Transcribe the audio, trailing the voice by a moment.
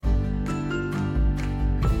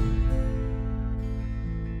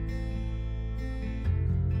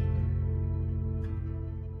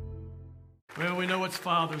we know it's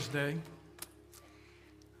Father's Day.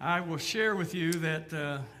 I will share with you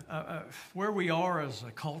that where we are as a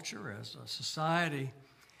culture, as a society,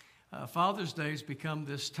 Father's Day has become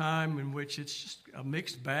this time in which it's just a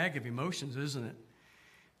mixed bag of emotions, isn't it?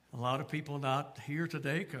 A lot of people not here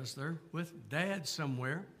today because they're with Dad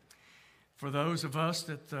somewhere. For those of us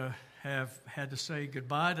that have had to say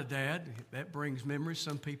goodbye to Dad, that brings memories.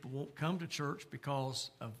 Some people won't come to church because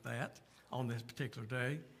of that on this particular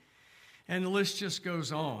day. And the list just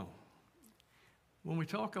goes on. When we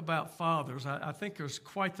talk about fathers, I think there's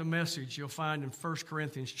quite the message you'll find in 1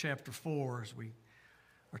 Corinthians chapter 4 as we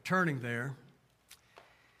are turning there.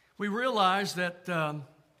 We realize that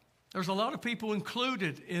there's a lot of people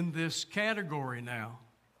included in this category now,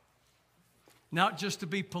 not just to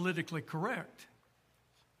be politically correct,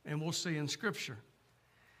 and we'll see in Scripture.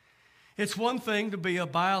 It's one thing to be a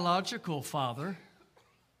biological father.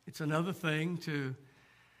 It's another thing to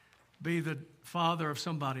be the father of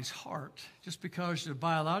somebody's heart. Just because you're a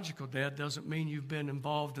biological dad doesn't mean you've been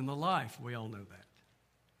involved in the life. We all know that.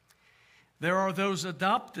 There are those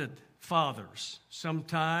adopted fathers,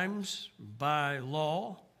 sometimes by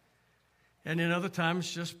law, and in other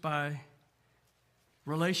times just by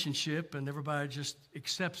relationship, and everybody just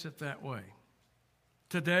accepts it that way.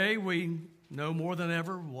 Today, we know more than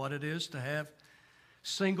ever what it is to have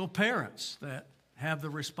single parents that have the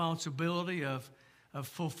responsibility of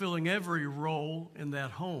fulfilling every role in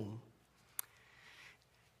that home.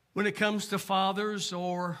 When it comes to fathers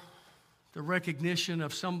or the recognition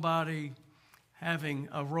of somebody having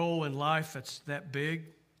a role in life that's that big,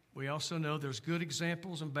 we also know there's good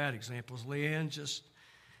examples and bad examples. Leanne just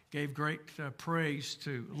gave great praise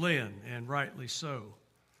to Lynn, and rightly so.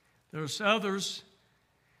 There's others,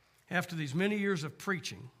 after these many years of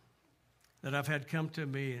preaching, that I've had come to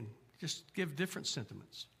me and just give different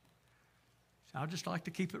sentiments. I just like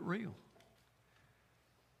to keep it real.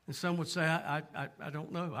 And some would say, I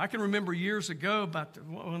don't know. I can remember years ago about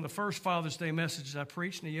one of the first Father's Day messages I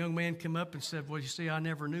preached, and a young man came up and said, well, you see, I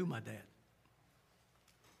never knew my dad.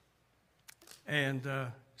 And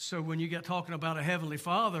so when you get talking about a Heavenly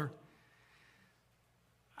Father,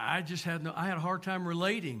 I had a hard time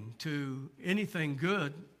relating to anything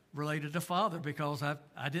good related to Father because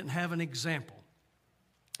I didn't have an example.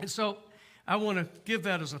 And so I want to give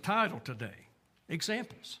that as a title today.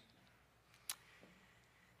 Examples.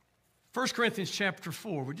 1 Corinthians chapter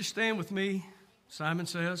 4. Would you stand with me? Simon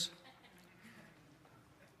says.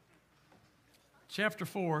 Chapter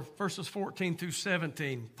 4, verses 14 through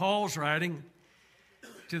 17. Paul's writing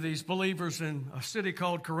to these believers in a city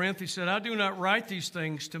called Corinth. He said, I do not write these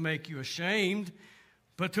things to make you ashamed,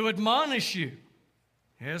 but to admonish you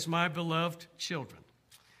as my beloved children.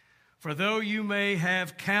 For though you may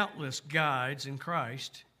have countless guides in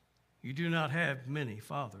Christ, you do not have many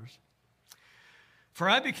fathers. For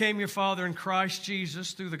I became your father in Christ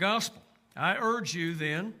Jesus through the gospel. I urge you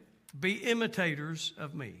then, be imitators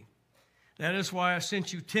of me. That is why I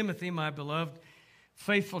sent you Timothy, my beloved,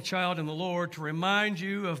 faithful child in the Lord, to remind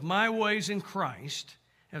you of my ways in Christ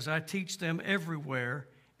as I teach them everywhere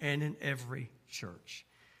and in every church.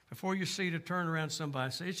 Before you're seated, turn around to somebody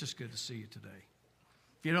and say, it's just good to see you today.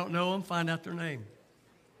 If you don't know them, find out their name.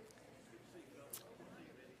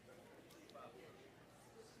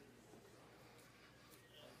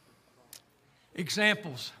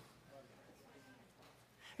 Examples.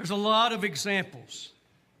 There's a lot of examples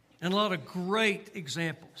and a lot of great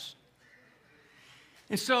examples.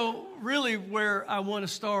 And so really where I want to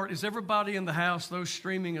start is everybody in the house, those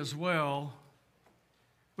streaming as well,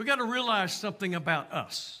 we got to realize something about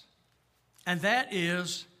us. And that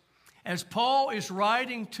is, as Paul is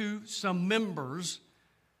writing to some members,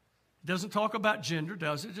 it doesn't talk about gender,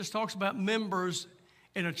 does it? It just talks about members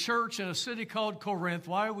in a church in a city called Corinth.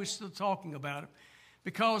 Why are we still talking about it?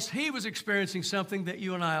 Because he was experiencing something that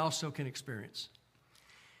you and I also can experience.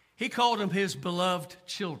 He called them his beloved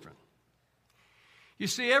children. You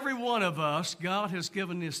see, every one of us, God has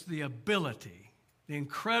given us the ability, the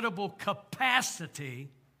incredible capacity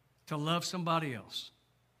to love somebody else.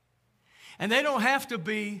 And they don't have to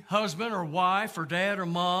be husband or wife or dad or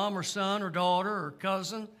mom or son or daughter or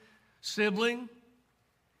cousin, sibling.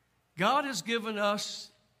 God has given us,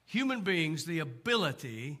 human beings, the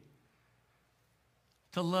ability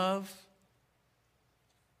to love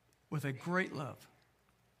with a great love.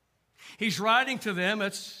 He's writing to them.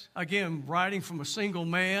 It's, again, writing from a single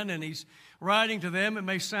man, and he's writing to them. It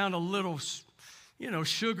may sound a little,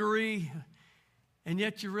 sugary, and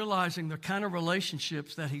yet you're realizing the kind of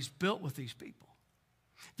relationships that he's built with these people.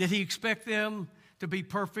 Did he expect them to be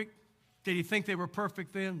perfect? Did he think they were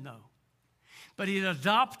perfect then? No. But he had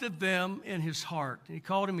adopted them in his heart. He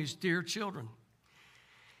called them his dear children.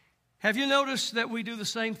 Have you noticed that we do the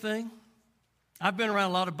same thing? I've been around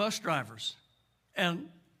a lot of bus drivers and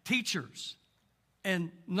teachers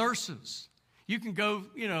and nurses. You can go,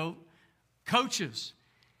 coaches.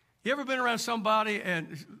 You ever been around somebody,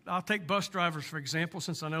 and I'll take bus drivers for example,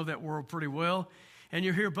 since I know that world pretty well, and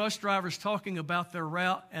you hear bus drivers talking about their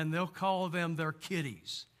route, and they'll call them their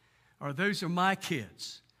kiddies, or those are my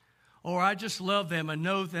kids, or I just love them and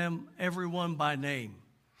know them, everyone by name.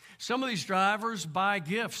 Some of these drivers buy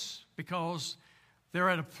gifts because they're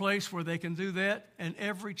at a place where they can do that, and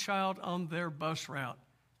every child on their bus route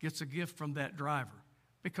gets a gift from that driver.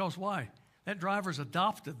 Because why? That driver's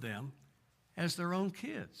adopted them as their own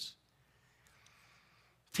kids.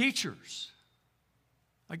 Teachers.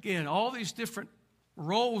 Again, all these different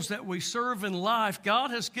roles that we serve in life,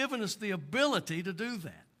 God has given us the ability to do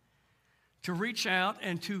that, to reach out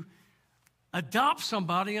and to adopt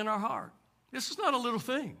somebody in our heart. This is not a little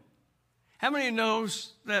thing. How many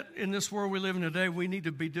knows that in this world we live in today, we need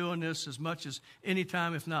to be doing this as much as any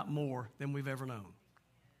time, if not more, than we've ever known?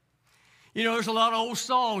 There's a lot of old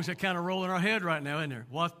songs that kind of roll in our head right now, isn't there?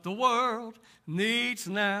 What the world needs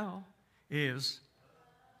now is...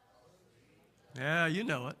 Yeah, you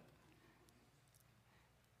know it.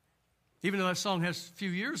 Even though that song has a few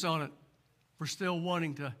years on it, we're still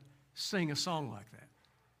wanting to sing a song like that.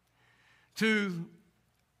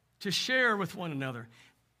 To share with one another.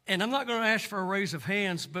 And I'm not going to ask for a raise of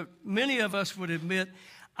hands, but many of us would admit,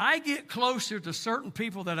 I get closer to certain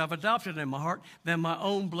people that I've adopted in my heart than my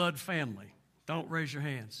own blood family. Don't raise your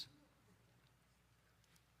hands.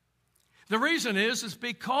 The reason is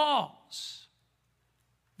because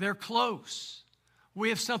they're close. We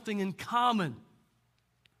have something in common.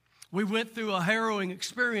 We went through a harrowing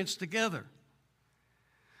experience together.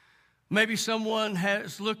 Maybe someone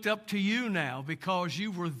has looked up to you now because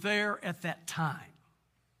you were there at that time.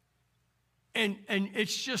 And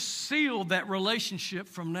it's just sealed that relationship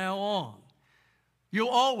from now on. You'll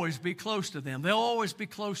always be close to them. They'll always be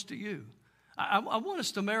close to you. I want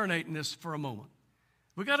us to marinate in this for a moment.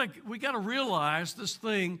 We got to realize this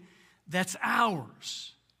thing that's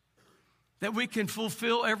ours, that we can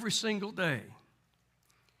fulfill every single day.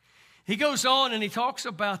 He goes on and he talks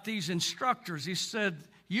about these instructors. He said,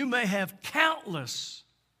 you may have countless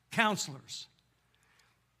counselors.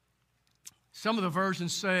 Some of the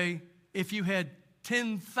versions say, if you had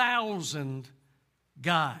 10,000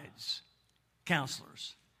 guides,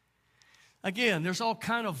 counselors. Again, there's all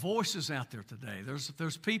kind of voices out there today.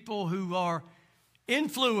 There's people who are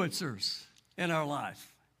influencers in our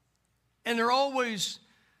life. And they're always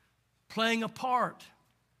playing a part.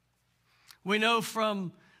 We know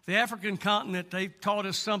from the African continent, they've taught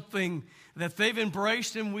us something that they've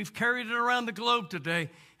embraced, and we've carried it around the globe today.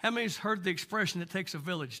 How many has heard the expression, it takes a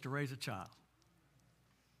village to raise a child?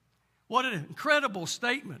 What an incredible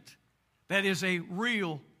statement. That is a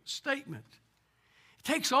real statement. It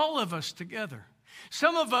takes all of us together.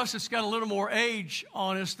 Some of us that's got a little more age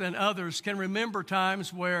on us than others can remember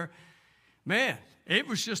times where, man, it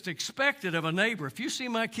was just expected of a neighbor. If you see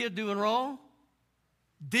my kid doing wrong,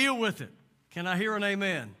 deal with it. Can I hear an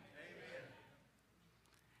amen? Amen.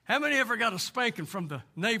 How many ever got a spanking from the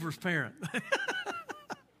neighbor's parent?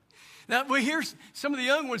 Now, we hear some of the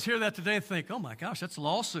young ones hear that today and think, oh my gosh, that's a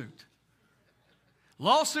lawsuit.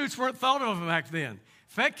 Lawsuits weren't thought of back then.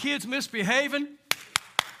 If that kid's misbehaving,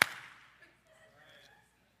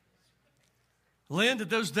 Lynn, did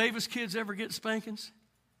those Davis kids ever get spankings?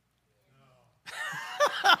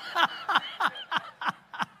 No.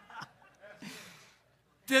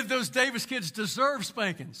 Did those Davis kids deserve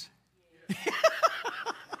spankings?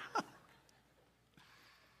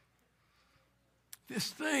 This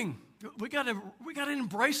thing, we got to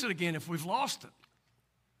embrace it again if we've lost it.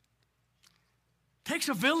 It takes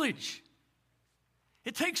a village.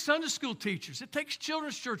 It takes Sunday school teachers. It takes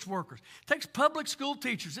children's church workers. It takes public school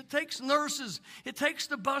teachers. It takes nurses. It takes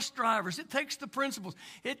the bus drivers. It takes the principals.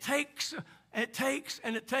 It takes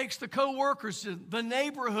the co-workers, the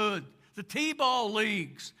neighborhood, the T-ball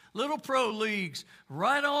leagues, little pro leagues.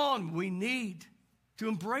 Right on. We need to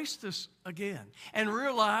embrace this again and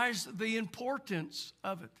realize the importance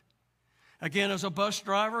of it. Again, as a bus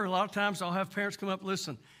driver, a lot of times I'll have parents come up,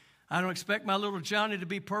 listen, I don't expect my little Johnny to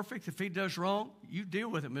be perfect. If he does wrong, you deal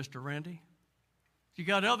with it, Mr. Randy. You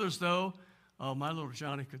got others, though. Oh, my little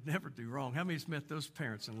Johnny could never do wrong. How many's met those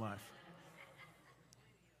parents in life?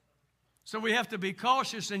 So we have to be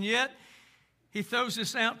cautious, and yet he throws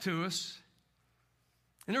this out to us.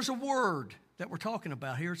 And there's a word that we're talking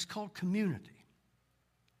about here. It's called community.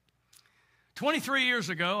 23 years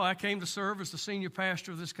ago, I came to serve as the senior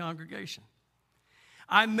pastor of this congregation.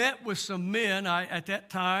 I met with some men. At that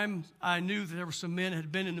time, I knew that there were some men that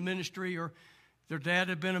had been in the ministry or their dad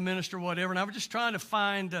had been a minister or whatever, and I was just trying to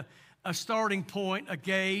find a starting point, a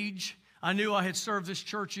gauge. I knew I had served this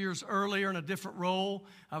church years earlier in a different role.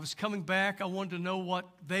 I was coming back. I wanted to know what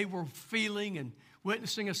they were feeling and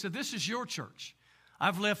witnessing. I said, this is your church.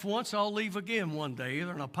 I've left once, I'll leave again one day,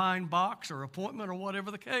 either in a pine box or appointment or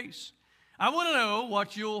whatever the case. I want to know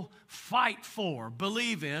what you'll fight for,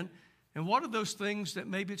 believe in, and what are those things that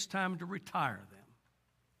maybe it's time to retire them.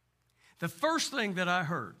 The first thing that I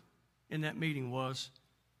heard in that meeting was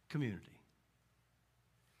community.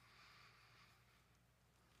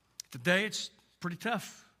 Today it's pretty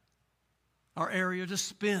tough. Our area just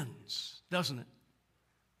spins, doesn't it?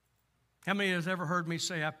 How many has ever heard me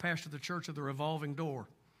say I pastor the church of the revolving door?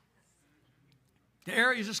 The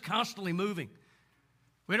area is just constantly moving.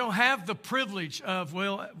 We don't have the privilege of,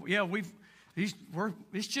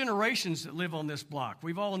 these generations that live on this block.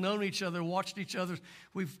 We've all known each other, watched each other.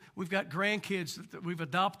 We've got grandkids that we've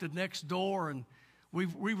adopted next door, and we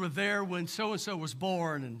were there when so-and-so was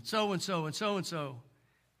born, and so-and-so and so-and-so.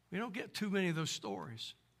 We don't get too many of those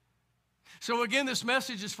stories. So again, this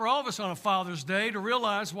message is for all of us on a Father's Day to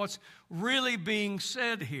realize what's really being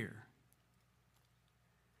said here.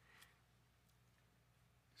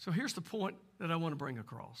 So here's the point that I want to bring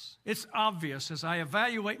across. It's obvious as I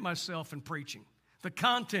evaluate myself in preaching, the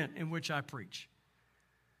content in which I preach.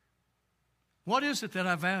 What is it that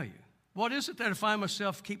I value? What is it that I find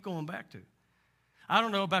myself keep going back to? I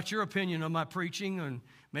don't know about your opinion on my preaching, and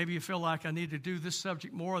maybe you feel like I need to do this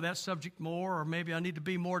subject more or that subject more, or maybe I need to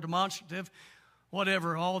be more demonstrative,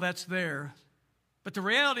 whatever, all that's there. But the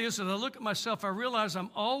reality is that I look at myself, I realize I'm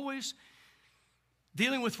always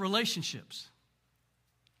dealing with relationships.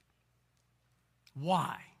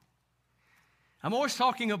 Why? I'm always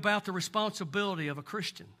talking about the responsibility of a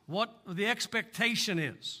Christian, what the expectation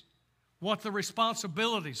is, what the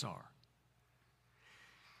responsibilities are.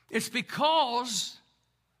 It's because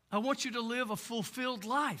I want you to live a fulfilled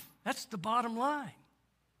life. That's the bottom line.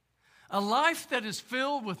 A life that is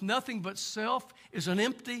filled with nothing but self is an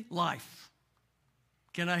empty life.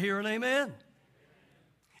 Can I hear an amen?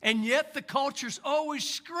 And yet the culture's always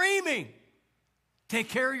screaming, take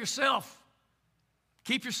care of yourself.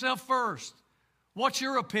 Keep yourself first. What's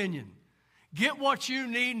your opinion? Get what you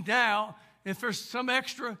need now. If there's some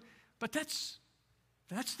extra, but that's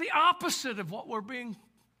the opposite of what we're being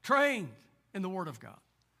trained in the Word of God.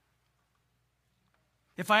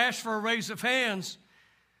 If I ask for a raise of hands,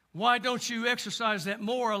 why don't you exercise that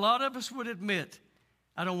more? A lot of us would admit,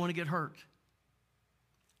 I don't want to get hurt.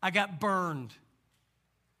 I got burned.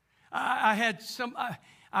 I've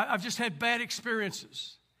just had bad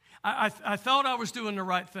experiences. I thought I was doing the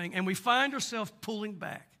right thing, and we find ourselves pulling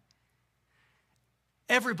back.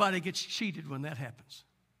 Everybody gets cheated when that happens.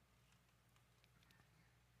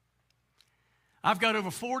 I've got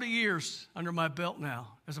over 40 years under my belt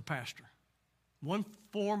now as a pastor, one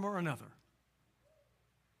form or another.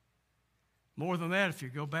 More than that, if you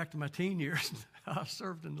go back to my teen years, I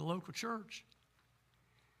served in the local church.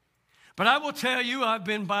 But I will tell you, I've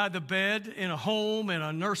been by the bed in a home, in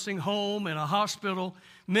a nursing home, in a hospital,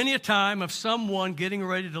 many a time of someone getting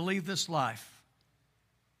ready to leave this life.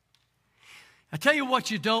 I tell you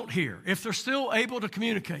what you don't hear. If they're still able to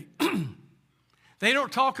communicate, they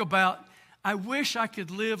don't talk about, I wish I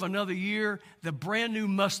could live another year. The brand new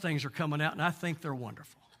Mustangs are coming out, and I think they're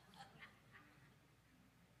wonderful.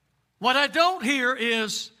 What I don't hear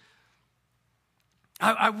is,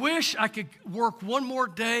 I wish I could work one more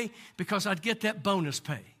day because I'd get that bonus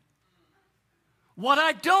pay. What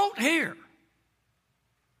I don't hear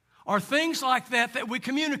are things like that we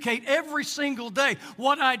communicate every single day.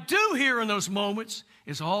 What I do hear in those moments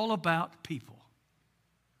is all about people.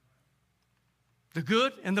 The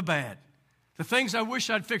good and the bad. The things I wish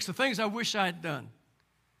I'd fixed, the things I wish I'd done.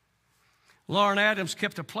 Lauren Adams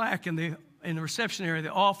kept a plaque in the reception area of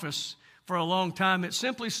the office for a long time. It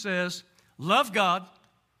simply says, love God,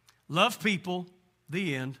 love people,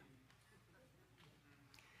 the end.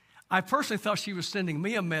 I personally thought she was sending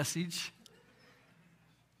me a message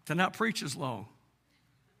to not preach as long.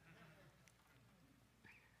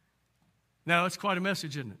 Now, it's quite a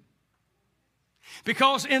message, isn't it?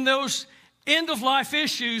 Because in those end-of-life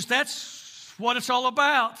issues, that's what it's all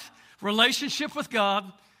about. Relationship with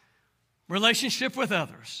God, relationship with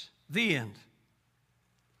others, the end.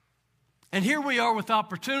 And here we are with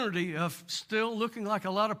opportunity of still looking like a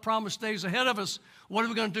lot of promised days ahead of us. What are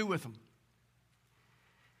we going to do with them?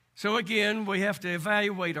 So again, we have to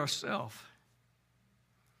evaluate ourselves.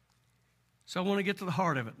 So I want to get to the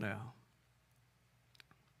heart of it now.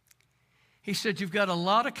 He said, you've got a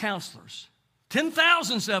lot of counselors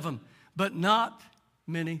 10,000s of them, but not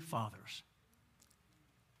many fathers.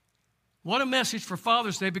 What a message for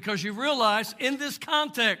Father's Day, because you realize in this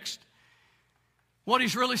context what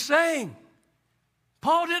he's really saying.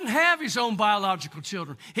 Paul didn't have his own biological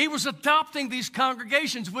children. He was adopting these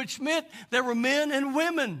congregations, which meant there were men and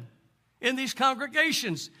women in these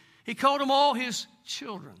congregations. He called them all his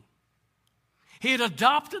children. He had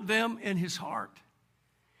adopted them in his heart.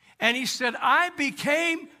 And he said, I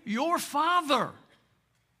became your father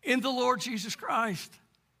in the Lord Jesus Christ.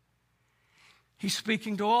 He's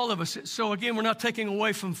speaking to all of us. So again, we're not taking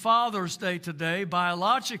away from Father's Day today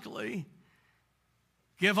biologically.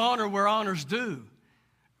 Give honor where honor's due.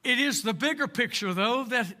 It is the bigger picture, though,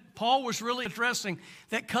 that Paul was really addressing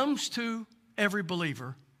that comes to every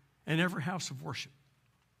believer in every house of worship.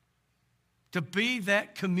 To be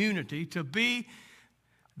that community, to be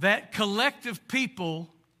that collective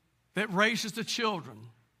people that raises the children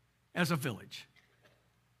as a village.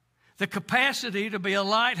 The capacity to be a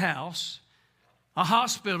lighthouse, a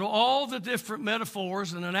hospital, all the different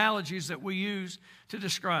metaphors and analogies that we use to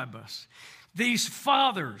describe us. These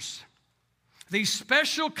fathers, these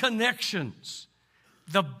special connections,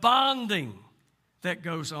 the bonding that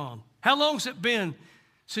goes on. How long's it been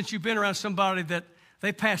since you've been around somebody that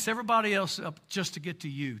they pass everybody else up just to get to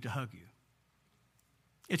you, to hug you?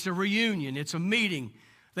 It's a reunion. It's a meeting.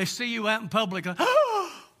 They see you out in public.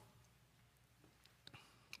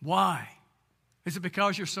 Why? Is it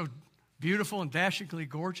because you're so beautiful and dashingly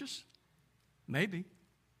gorgeous? Maybe.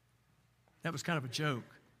 That was kind of a joke.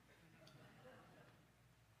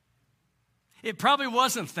 It probably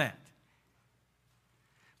wasn't that.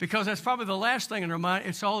 Because that's probably the last thing in their mind.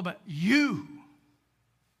 It's all about you.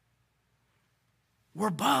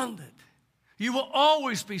 We're bonded. You will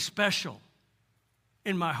always be special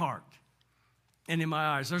in my heart and in my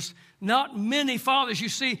eyes. There's not many fathers. You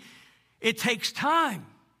see, it takes time.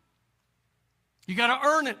 You got to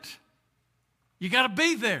earn it. You got to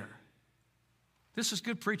be there. This is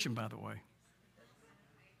good preaching, by the way.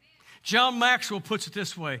 John Maxwell puts it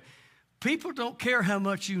this way. People don't care how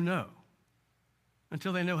much you know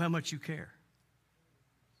until they know how much you care.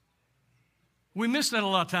 We miss that a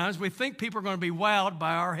lot of times. We think people are going to be wowed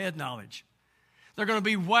by our head knowledge. They're going to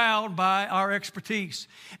be wowed by our expertise.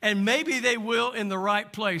 And maybe they will in the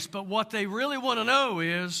right place. But what they really want to know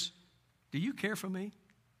is, do you care for me?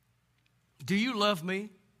 Do you love me?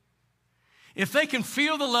 If they can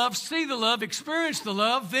feel the love, see the love, experience the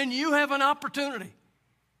love, then you have an opportunity.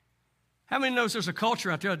 How many knows there's a culture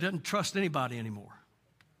out there that doesn't trust anybody anymore?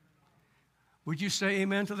 Would you say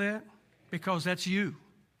amen to that? Because that's you.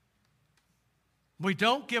 We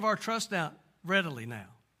don't give our trust out readily now.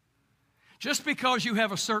 Just because you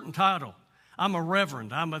have a certain title, I'm a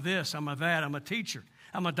reverend, I'm a this, I'm a that, I'm a teacher,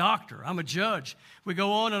 I'm a doctor, I'm a judge. We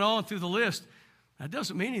go on and on through the list. That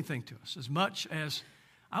doesn't mean anything to us as much as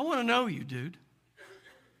I want to know you, dude.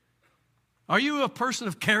 Are you a person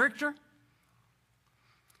of character?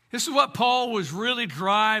 This is what Paul was really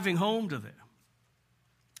driving home to them.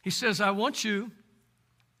 He says, I want you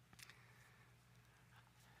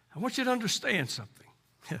to understand something.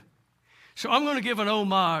 So I'm going to give an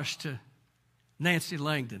homage to Nancy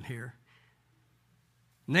Langdon here.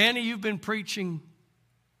 Nanny, you've been preaching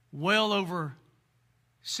well over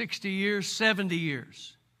 60 years, 70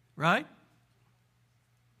 years, right?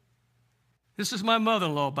 This is my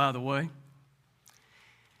mother-in-law, by the way.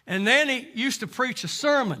 And Nanny used to preach a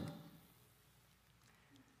sermon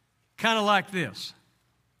kind of like this.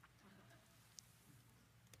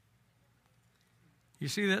 You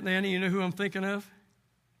see that, Nanny? You know who I'm thinking of?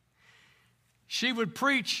 She would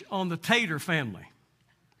preach on the Tater family.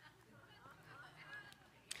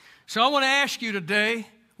 So I want to ask you today,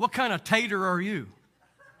 what kind of tater are you?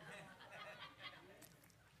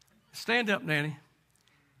 Stand up, Nanny.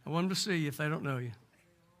 I want them to see you if they don't know you.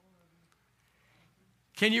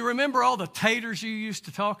 Can you remember all the taters you used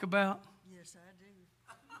to talk about? Yes, I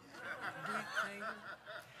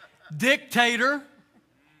do. Dictator.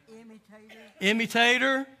 Imitator.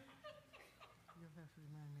 You'll have to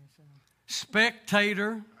remind me of something.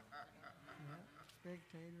 Spectator. Yeah,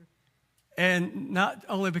 spectator. And not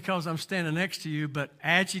only because I'm standing next to you, but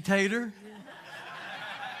agitator. Yeah.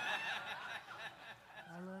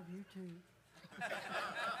 I love you too.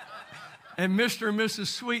 And Mr. and Mrs.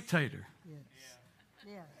 Sweet Tater. Yes.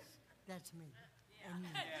 Yes, that's me. And you.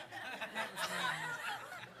 That was me.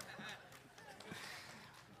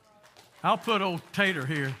 I'll put old Tater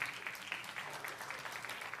here.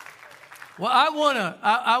 Well,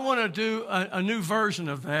 I want to do a new version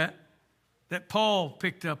of that Paul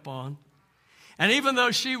picked up on. And even though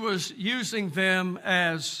she was using them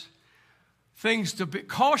as things to be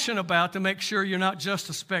caution about to make sure you're not just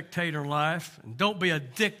a spectator in life, and don't be a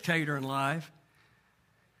dictator in life,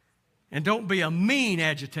 and don't be a mean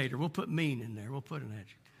agitator. We'll put mean in there. We'll put an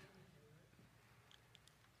adjective.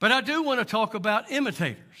 But I do want to talk about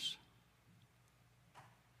imitators,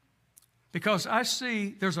 because I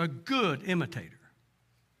see there's a good imitator.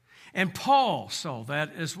 And Paul saw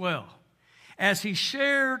that as well. As he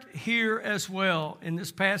shared here as well in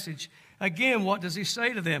this passage, again, what does he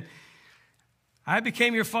say to them? I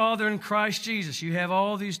became your father in Christ Jesus. You have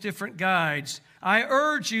all these different guides. I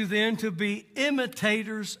urge you then to be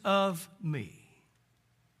imitators of me.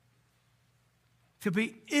 To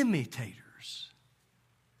be imitators.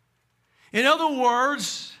 In other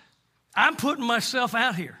words, I'm putting myself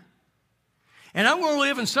out here. And I'm going to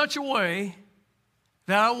live in such a way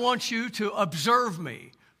that I want you to observe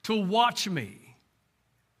me, to watch me,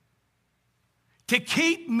 to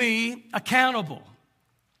keep me accountable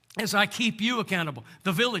as I keep you accountable.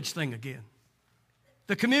 The village thing again.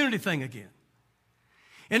 The community thing again.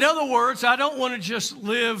 In other words, I don't want to just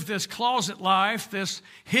live this closet life, this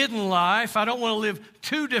hidden life. I don't want to live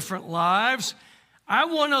two different lives. I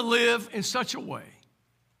want to live in such a way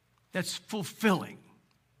that's fulfilling,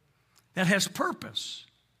 that has purpose.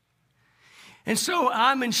 And so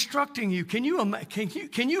I'm instructing you, can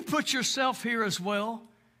you put yourself here as well?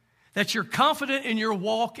 That you're confident in your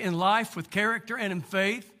walk in life with character and in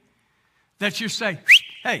faith? That you say,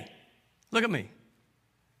 hey, look at me.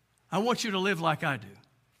 I want you to live like I do.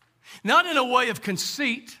 Not in a way of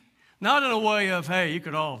conceit, not in a way of, hey, you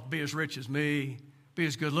could all be as rich as me, be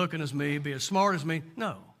as good looking as me, be as smart as me.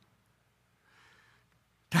 No.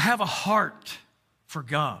 To have a heart for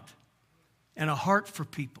God and a heart for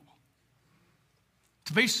people.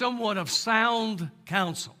 To be someone of sound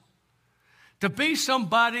counsel. To be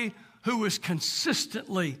somebody who is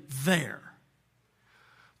consistently there.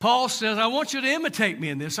 Paul says, I want you to imitate me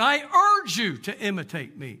in this. I urge you to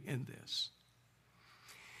imitate me in this.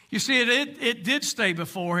 You see, it did stay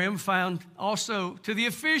before him, found also to the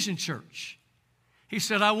Ephesian church. He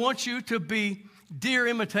said, I want you to be dear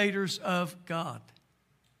imitators of God.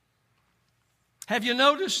 Have you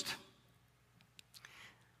noticed?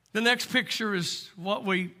 The next picture is what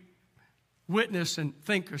we witness and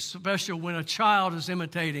think is special when a child is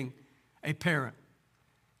imitating a parent,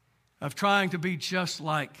 of trying to be just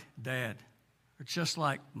like dad or just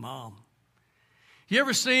like mom. You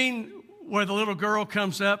ever seen where the little girl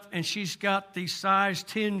comes up and she's got these size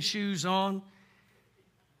 10 shoes on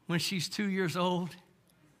when she's 2 years old?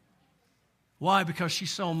 Why? Because she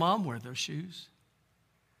saw mom wear those shoes.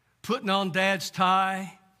 Putting on dad's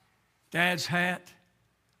tie, dad's hat.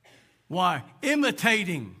 Why?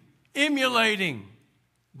 Imitating, emulating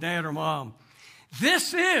dad or mom.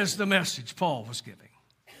 This is the message Paul was giving.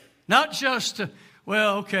 Not just,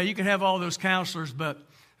 well, okay, you can have all those counselors, but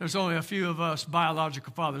there's only a few of us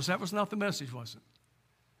biological fathers. That was not the message, was it?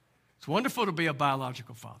 It's wonderful to be a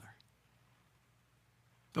biological father.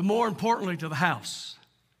 But more importantly, to the house.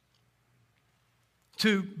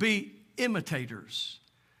 To be imitators.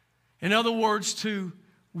 In other words, to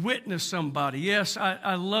witness somebody. Yes,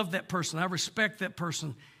 I love that person. I respect that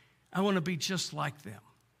person. I want to be just like them.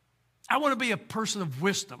 I want to be a person of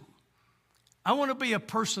wisdom. I want to be a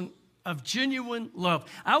person of genuine love.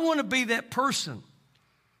 I want to be that person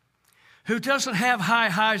who doesn't have high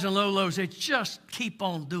highs and low lows. They just keep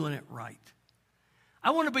on doing it right.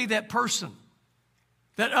 I want to be that person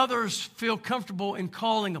that others feel comfortable in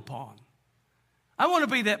calling upon. I want to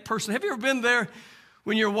be that person. Have you ever been there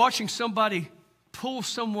when you're watching somebody pull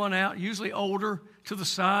someone out, usually older, to the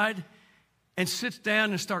side and sits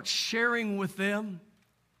down and starts sharing with them?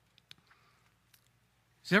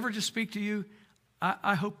 Does it ever just speak to you?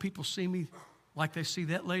 I hope people see me like they see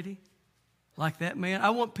that lady, like that man.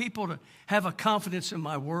 I want people to have a confidence in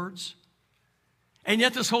my words. And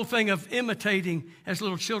yet this whole thing of imitating as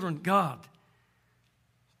little children God,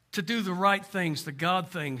 to do the right things, the God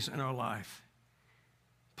things in our life.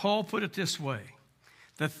 Paul put it this way: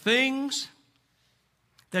 the things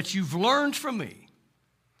that you've learned from me,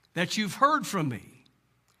 that you've heard from me,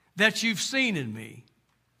 that you've seen in me,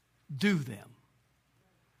 do them.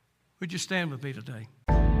 Would you stand with me today?